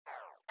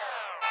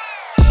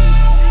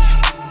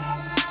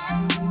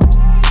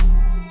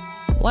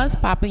What's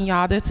poppin',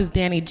 y'all? This is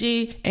Danny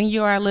G, and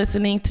you are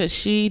listening to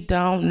She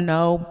Don't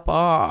Know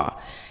Ball.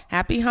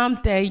 Happy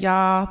hump day,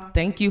 y'all.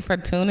 Thank you for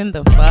tuning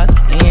the fuck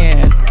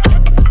in.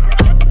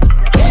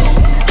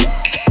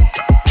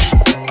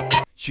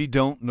 She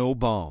Don't Know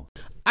Ball.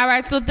 All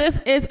right, so this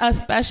is a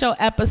special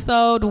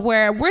episode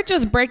where we're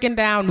just breaking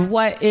down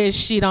what is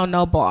She Don't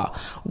Know Ball.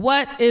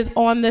 What is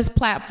on this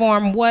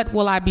platform? What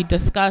will I be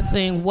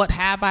discussing? What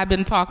have I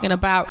been talking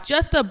about?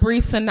 Just a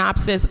brief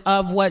synopsis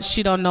of what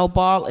She Don't Know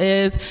Ball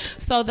is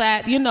so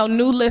that, you know,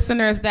 new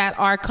listeners that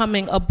are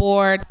coming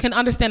aboard can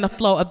understand the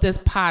flow of this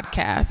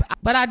podcast.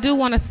 But I do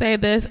want to say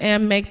this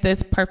and make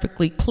this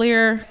perfectly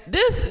clear.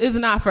 This is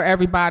not for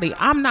everybody.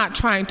 I'm not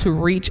trying to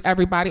reach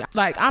everybody.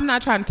 Like, I'm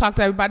not trying to talk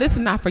to everybody. This is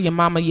not for your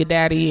mama, your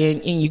daddy,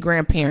 and your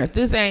grandparents.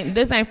 This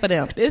ain't for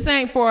them. This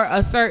ain't for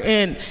a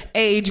certain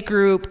age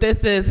group.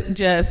 This is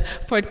just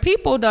for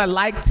people that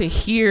like to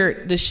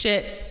hear the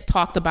shit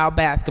talked about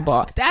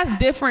basketball. That's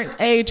different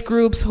age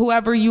groups,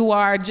 whoever you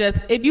are. Just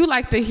if you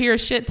like to hear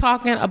shit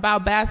talking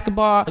about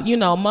basketball, you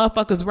know,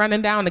 motherfuckers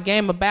running down the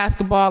game of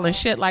basketball and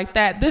shit like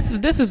that,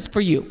 this is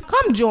for you.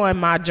 Come join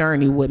my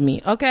journey with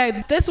me,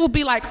 okay? This will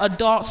be like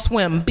Adult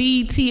Swim,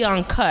 BET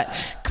Uncut,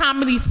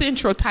 Comedy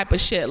Central type of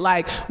shit.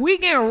 Like, we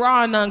getting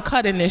raw and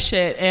uncut in this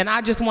shit, and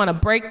I just want to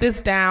break this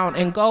down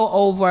and go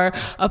over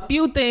a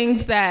few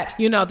things that,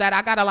 you know, that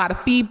I got a lot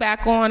of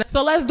feedback on.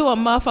 So let's do a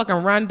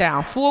motherfucking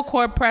rundown, full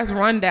court press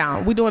rundown.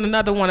 We're doing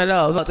another one of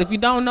those. If you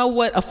don't know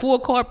what a full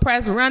court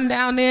press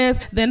rundown is,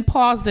 then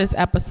pause this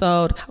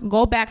episode,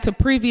 go back to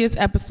previous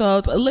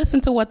episodes, listen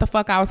to what the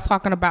fuck I was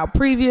talking about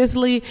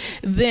previously,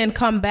 then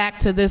come back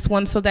to this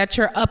one so that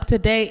you're up to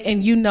date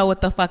and you know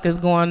what the fuck is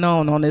going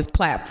on this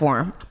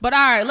platform. But all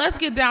right, let's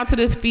get down to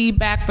this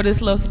feedback for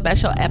this little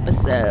special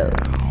episode.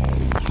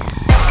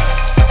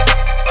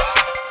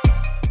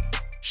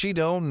 She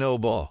Don't Know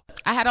Ball.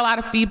 I had a lot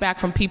of feedback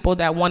from people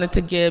that wanted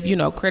to give, you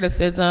know,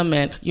 criticism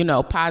and, you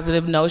know,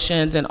 positive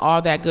notions and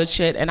all that good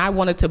shit. And I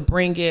wanted to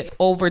bring it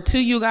over to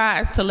you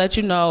guys to let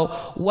you know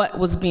what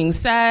was being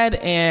said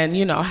and,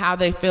 you know, how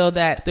they feel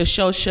that the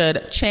show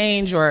should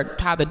change or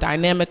how the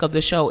dynamic of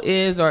the show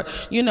is, or,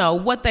 you know,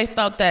 what they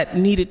felt that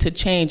needed to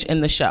change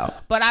in the show.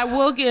 But I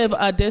will give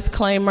a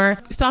disclaimer.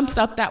 Some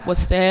stuff that was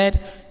said,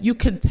 you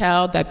can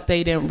tell that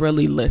they didn't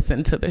really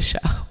listen to the show.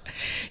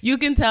 You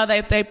can tell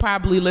that they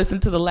probably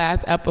listened to the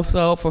last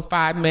episode for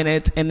 5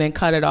 minutes and then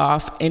cut it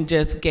off and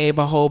just gave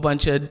a whole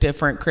bunch of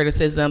different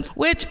criticisms,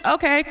 which,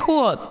 okay,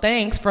 cool.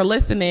 Thanks for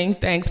listening.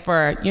 Thanks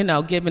for, you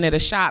know, giving it a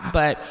shot,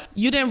 but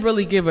you didn't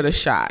really give it a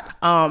shot.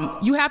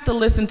 You have to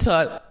listen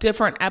to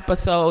different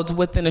episodes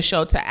within the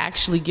show to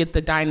actually get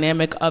the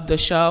dynamic of the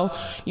show.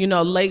 You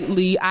know,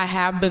 lately I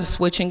have been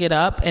switching it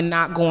up and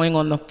not going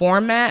on the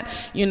format.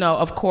 You know,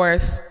 of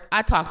course,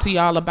 I talk to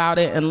y'all about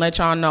it and let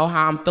y'all know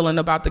how I'm feeling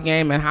about the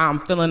game and how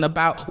I'm feeling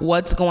about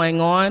what's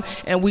going on.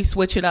 And we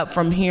switch it up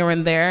from here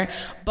and there.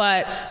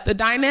 But the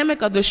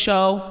dynamic of the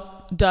show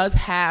does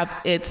have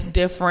its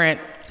different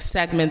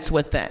segments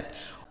within.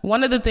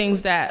 One of the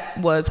things that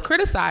was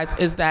criticized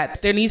is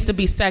that there needs to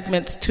be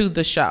segments to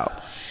the show.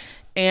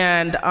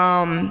 And,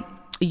 I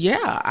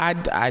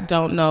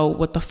don't know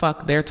what the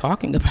fuck they're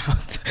talking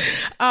about.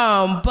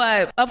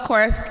 But of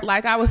course,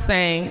 like I was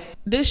saying,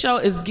 this show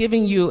is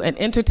giving you an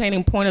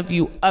entertaining point of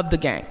view of the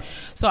game.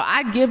 So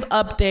I give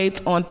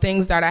updates on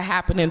things that are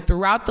happening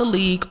throughout the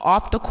league,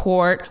 off the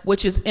court,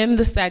 which is in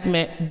the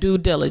segment Due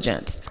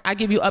Diligence. I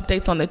give you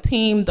updates on the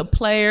team, the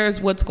players,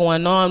 what's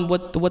going on,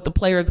 what the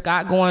players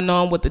got going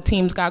on, what the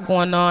teams got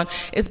going on.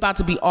 It's about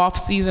to be off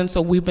season,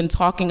 so we've been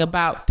talking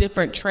about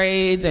different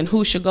trades and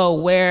who should go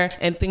where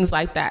and things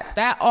like that.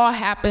 That all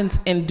happens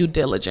in Due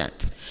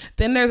Diligence.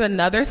 Then there's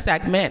another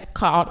segment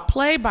called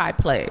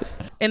Play-by-Plays.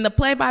 In the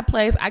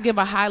Play-by-Plays, I give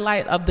a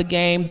highlight of the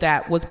game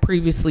that was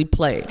previously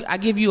played. I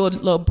give you a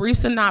little brief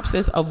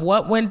synopsis of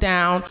what went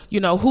down, you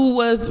know, who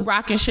was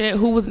rocking shit,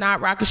 who was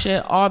not rocking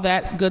shit, all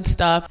that good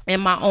stuff in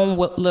my own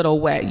little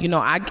way. You know,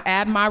 I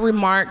add my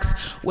remarks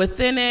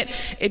within it.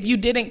 If you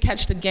didn't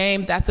catch the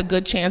game, that's a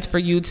good chance for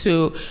you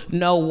to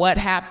know what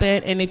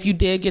happened. And if you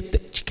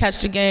did catch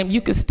the game,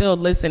 you can still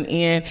listen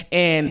in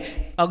and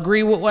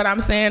agree with what I'm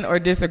saying or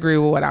disagree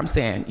with what I'm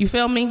saying. You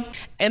feel me?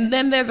 And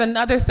then there's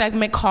another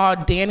segment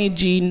called Danny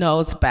G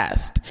Knows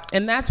Best.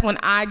 And that's when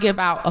I give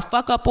out a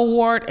fuck up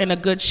award and a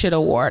good shit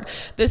award.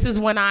 This is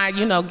when I,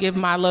 you know, give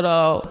my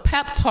little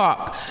pep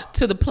talk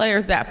to the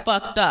players that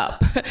fucked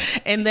up.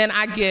 And then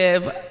I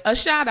give a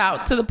shout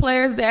out to the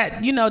players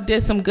that, you know,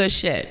 did some good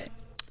shit.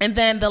 And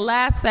then the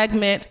last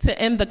segment to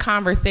end the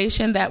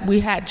conversation that we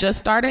had just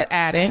started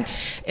adding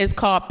is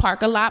called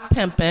Park a Lot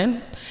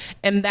Pimpin'.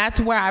 And that's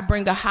where I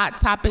bring a hot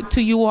topic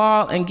to you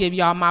all and give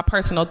y'all my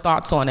personal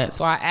thoughts on it.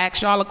 So I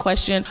ask y'all a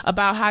question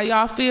about how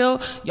y'all feel.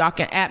 Y'all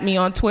can at me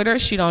on Twitter,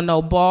 She Don't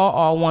Know Ball,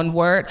 all one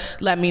word.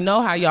 Let me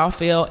know how y'all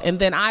feel. And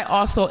then I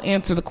also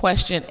answer the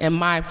question in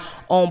my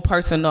own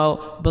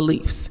personal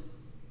beliefs.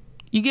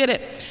 You get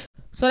it?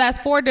 So that's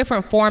 4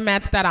 different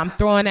formats that I'm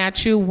throwing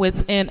at you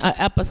within an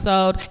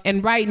episode.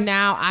 And right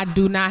now, I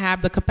do not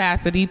have the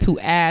capacity to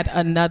add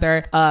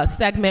another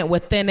segment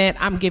within it.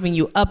 I'm giving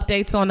you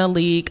updates on the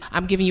league.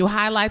 I'm giving you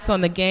highlights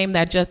on the game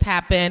that just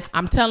happened.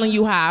 I'm telling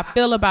you how I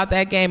feel about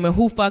that game and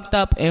who fucked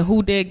up and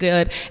who did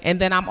good. And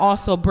then I'm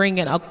also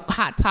bringing a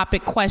hot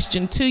topic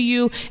question to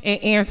you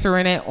and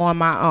answering it on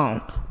my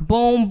own.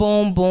 Boom,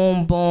 boom,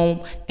 boom,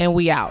 boom, and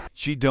we out.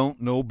 She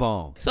don't know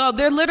ball. So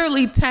they're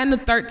literally 10 to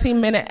 13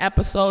 minute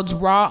episodes,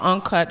 raw,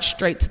 uncut,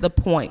 straight to the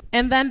point.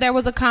 And then there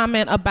was a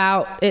comment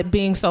about it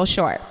being so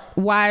short.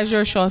 Why is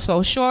your show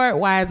so short?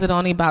 Why is it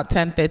only about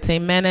 10,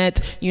 15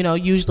 minutes? You know,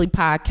 usually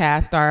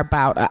podcasts are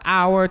about an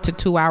hour to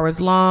 2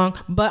 hours long.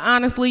 But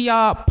honestly,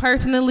 y'all,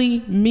 personally,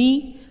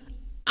 me,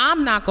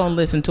 I'm not going to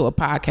listen to a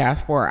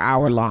podcast for an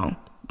hour long.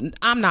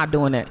 I'm not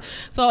doing it.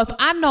 So if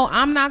I know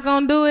I'm not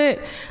going to do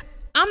it,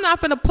 I'm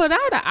not going to put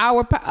out an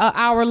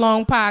hour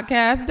long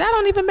podcast. That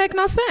don't even make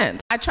no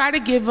sense. I try to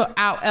give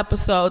out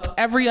episodes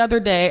every other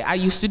day. I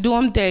used to do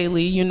them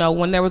daily. You know,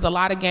 when there was a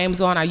lot of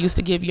games on, I used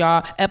to give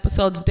y'all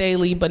episodes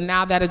daily. But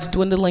now that it's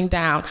dwindling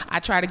down,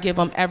 I try to give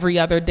them every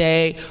other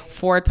day,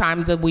 4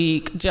 times a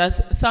week.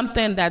 Just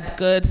something that's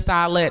good,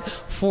 solid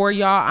for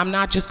y'all. I'm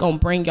not just going to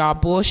bring y'all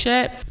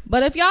bullshit.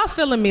 But if y'all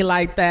feeling me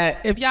like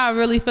that, if y'all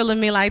really feeling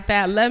me like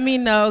that, let me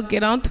know.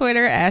 Get on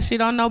Twitter,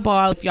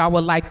 @SheDon'tKnowBall, if y'all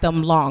would like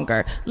them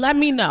longer. Let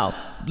me know.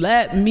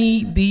 Let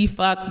me the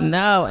fuck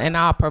know, and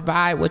I'll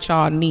provide what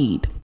y'all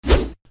need.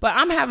 But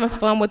I'm having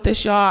fun with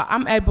this, y'all.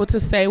 I'm able to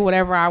say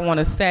whatever I want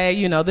to say.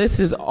 You know, this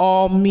is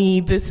all me.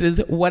 This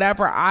is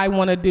whatever I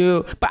want to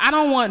do. But I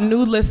don't want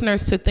new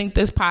listeners to think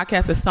this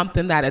podcast is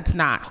something that it's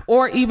not,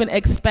 or even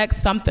expect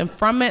something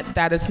from it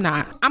that it's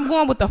not. I'm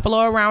going with the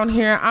flow around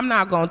here. I'm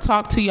not going to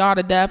talk to y'all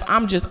to death.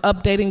 I'm just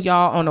updating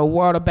y'all on the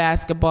world of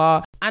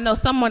basketball. I know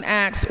someone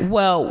asked,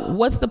 well,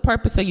 what's the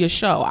purpose of your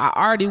show? I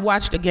already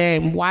watched the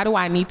game. Why do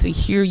I need to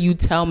hear you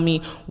tell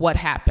me what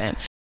happened?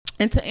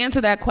 And to answer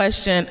that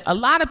question, a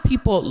lot of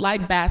people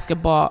like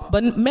basketball,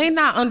 but may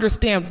not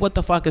understand what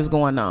the fuck is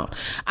going on.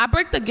 I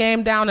break the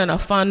game down in a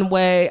fun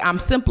way. I'm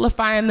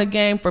simplifying the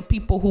game for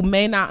people who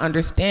may not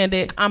understand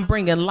it. I'm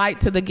bringing light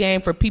to the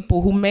game for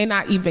people who may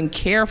not even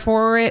care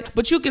for it,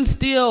 but you can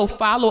still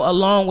follow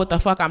along with the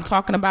fuck I'm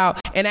talking about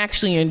and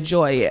actually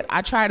enjoy it.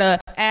 I try to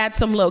add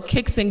some little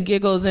kicks and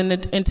giggles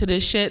into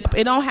this shit.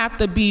 It don't have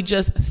to be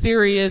just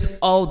serious,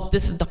 oh,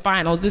 this is the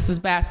finals, this is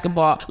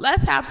basketball.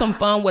 Let's have some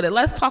fun with it.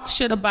 Let's talk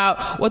shit about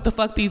what the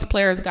fuck these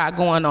players got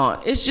going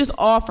on. It's just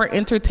all for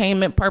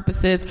entertainment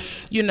purposes.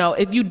 You know,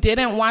 if you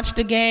didn't watch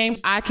the game,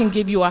 I can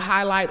give you a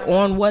highlight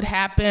on what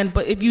happened.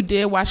 But if you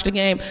did watch the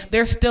game,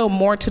 there's still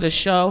more to the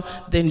show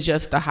than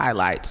just the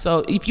highlight. So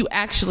if you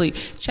actually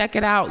check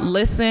it out,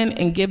 listen,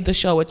 and give the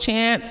show a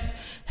chance,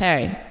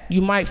 hey,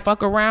 you might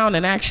fuck around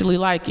and actually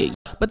like it.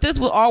 But this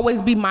will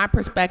always be my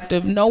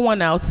perspective. No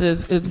one else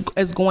is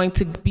going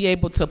to be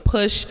able to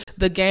push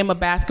the game of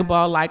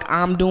basketball like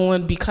I'm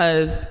doing,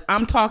 because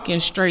I'm talking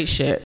straight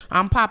shit.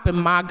 I'm popping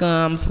my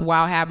gums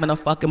while having a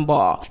fucking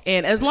ball.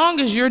 And as long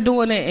as you're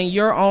doing it in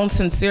your own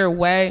sincere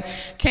way,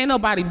 can't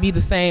nobody be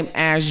the same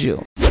as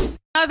you.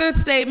 Another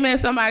statement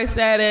somebody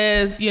said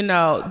is, you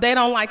know, they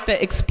don't like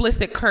the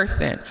explicit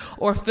cursing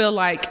or feel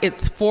like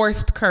it's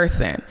forced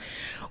cursing.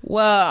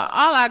 Well,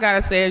 all I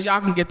gotta say is y'all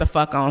can get the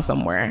fuck on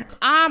somewhere.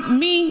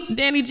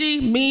 Danny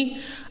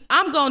G,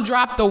 I'm gonna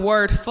drop the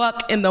word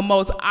fuck in the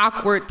most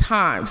awkward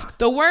times.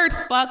 The word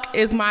fuck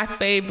is my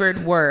favorite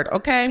word,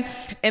 okay?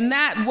 And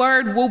that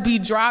word will be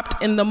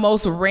dropped in the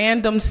most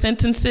random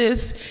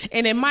sentences,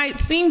 and it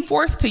might seem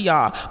forced to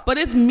y'all, but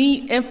it's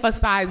me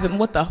emphasizing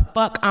what the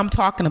fuck I'm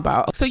talking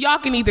about. So y'all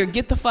can either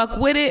get the fuck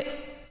with it,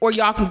 or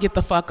y'all can get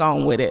the fuck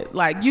on with it.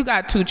 Like, you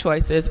got 2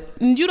 choices.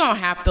 You don't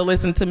have to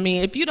listen to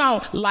me. If you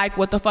don't like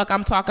what the fuck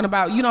I'm talking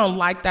about, you don't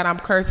like that I'm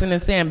cursing and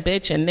saying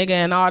bitch and nigga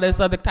and all this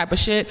other type of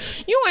shit,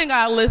 you ain't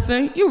gotta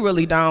listen. You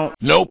really don't.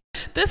 Nope.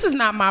 This is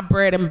not my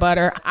bread and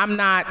butter. I'm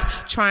not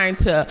trying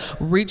to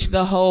reach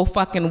the whole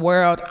fucking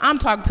world. I'm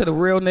talking to the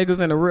real niggas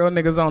and the real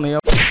niggas only.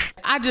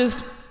 I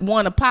just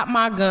want to pop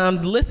my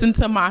gums, listen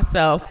to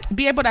myself,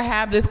 be able to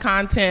have this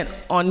content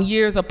on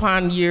years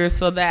upon years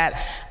so that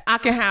I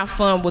can have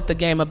fun with the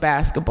game of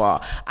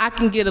basketball. I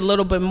can get a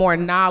little bit more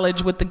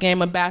knowledge with the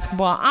game of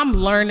basketball. I'm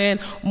learning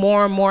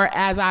more and more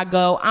as I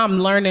go. I'm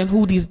learning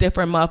who these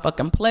different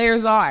motherfucking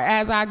players are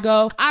as I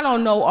go. I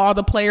don't know all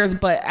the players,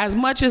 but as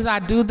much as I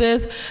do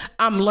this,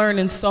 I'm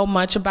learning so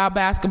much about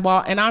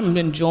basketball and I'm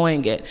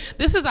enjoying it.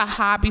 This is a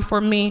hobby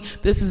for me.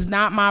 This is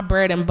not my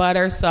bread and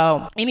butter.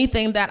 So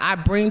anything that I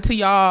bring to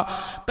y'all,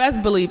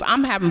 best believe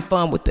I'm having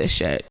fun with this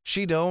shit.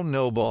 She don't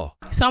know ball.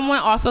 Someone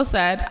also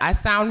said I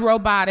sound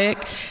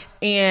robotic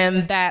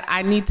and that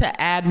I need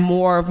to add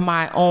more of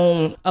my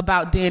own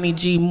about Danny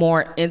G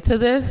more into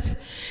this.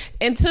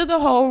 Into the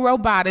whole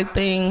robotic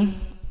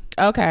thing,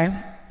 okay.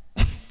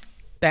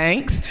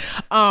 Thanks.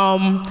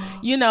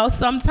 You know,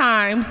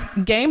 sometimes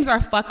games are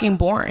fucking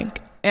boring.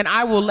 And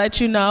I will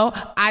let you know,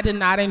 I did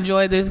not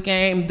enjoy this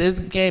game. This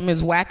game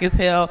is whack as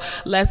hell.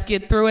 Let's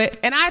get through it.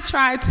 And I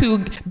try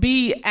to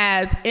be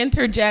as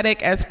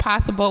energetic as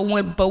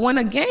possible, but when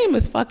a game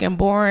is fucking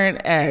boring,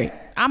 hey,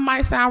 I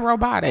might sound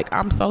robotic.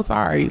 I'm so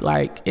sorry.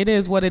 Like, it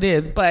is what it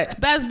is. But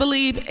best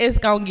believe it's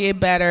going to get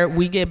better.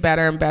 We get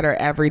better and better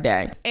every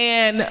day.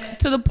 And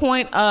to the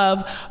point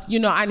of,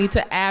 I need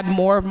to add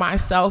more of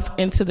myself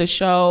into the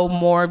show,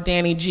 more of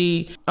Danny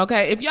G.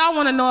 Okay, if y'all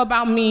want to know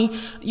about me,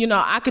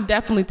 I could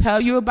definitely tell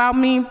you about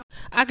me.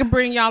 I could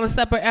bring y'all a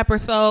separate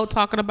episode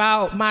talking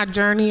about my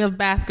journey of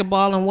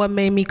basketball and what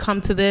made me come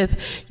to this.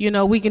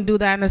 We can do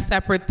that in a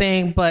separate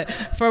thing. But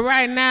for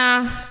right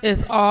now,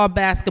 it's all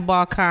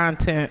basketball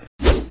content.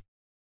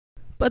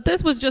 But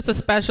this was just a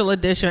special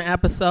edition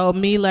episode,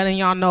 me letting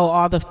y'all know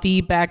all the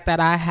feedback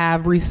that I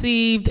have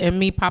received and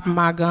me popping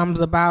my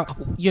gums about,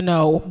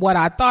 what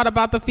I thought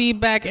about the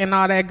feedback and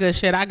all that good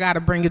shit. I got to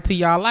bring it to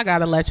y'all. I got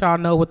to let y'all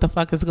know what the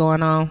fuck is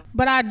going on.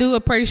 But I do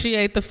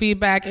appreciate the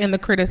feedback and the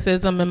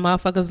criticism and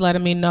motherfuckers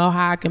letting me know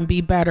how I can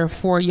be better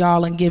for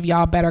y'all and give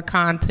y'all better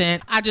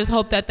content. I just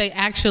hope that they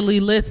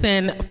actually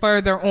listen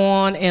further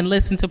on and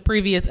listen to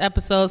previous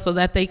episodes so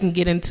that they can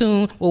get in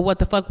tune with what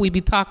the fuck we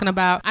be talking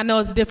about. I know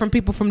it's different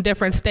people from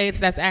different states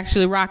that's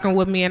actually rocking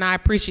with me, and I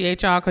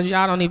appreciate y'all because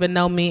y'all don't even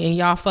know me and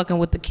y'all fucking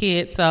with the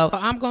kids. So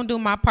I'm gonna do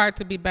my part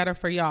to be better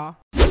for y'all.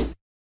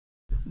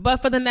 But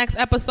for the next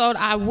episode,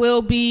 I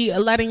will be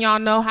letting y'all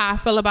know how I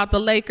feel about the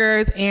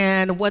Lakers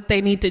and what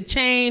they need to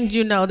change.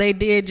 They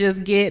did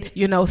just get,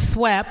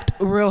 swept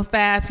real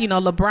fast.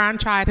 LeBron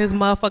tried his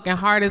motherfucking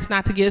hardest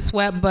not to get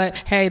swept, but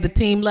hey, the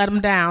team let him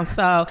down.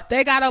 So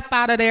they got up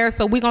out of there.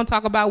 So we're going to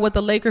talk about what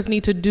the Lakers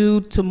need to do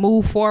to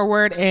move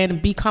forward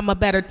and become a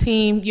better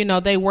team.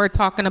 They were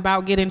talking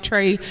about getting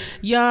Trae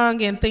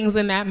Young and things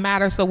in that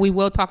matter. So we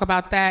will talk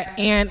about that.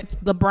 And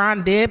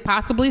LeBron did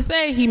possibly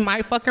say he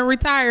might fucking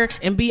retire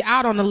and be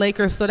out on the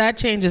Lakers, so that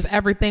changes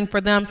everything for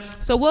them.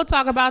 So we'll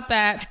talk about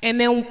that. And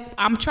then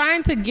I'm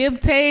trying to give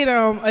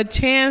Tatum a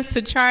chance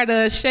to try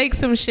to shake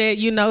some shit.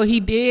 He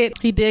did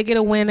get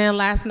a win in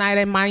last night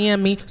in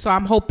Miami, so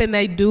I'm hoping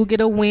they do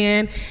get a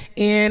win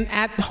in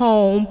at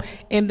home,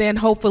 and then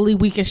hopefully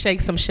we can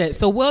shake some shit.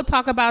 So we'll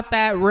talk about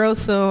that real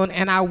soon,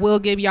 and I will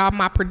give y'all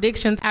my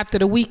predictions after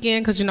the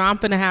weekend because I'm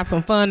finna have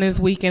some fun this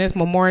weekend. It's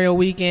Memorial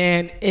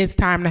Weekend. It's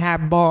time to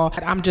have ball.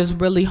 I'm just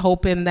really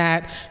hoping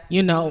that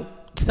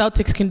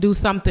Celtics can do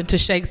something to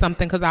shake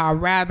something, because I'd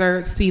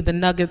rather see the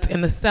Nuggets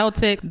in the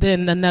Celtics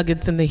than the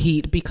Nuggets in the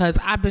Heat, because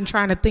I've been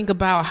trying to think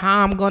about how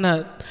I'm going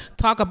to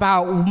talk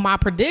about my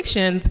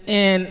predictions,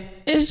 and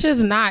it's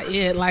just not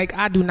it. Like,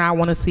 I do not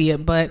want to see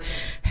it, but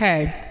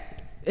hey,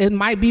 it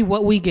might be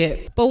what we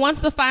get. But once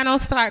the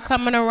finals start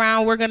coming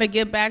around, we're going to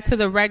get back to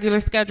the regular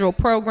schedule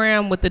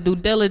program with the due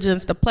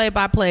diligence, the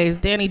play-by-plays,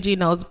 Danny G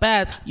knows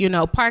best,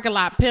 parking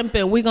lot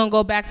pimping. We're going to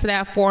go back to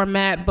that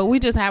format, but we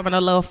just having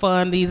a little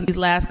fun these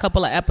last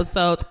couple of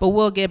episodes, but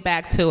we'll get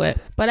back to it.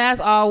 But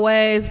as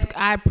always,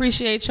 I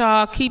appreciate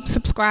y'all. Keep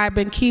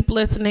subscribing, keep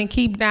listening,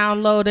 keep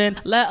downloading.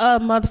 Let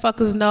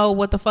motherfuckers know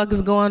what the fuck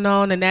is going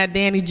on and that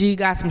Danny G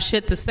got some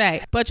shit to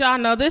say. But y'all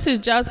know this is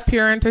just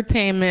pure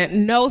entertainment.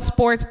 No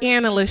sports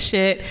analyst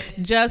shit,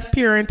 just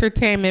pure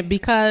entertainment,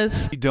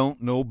 because you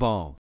don't know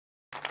ball.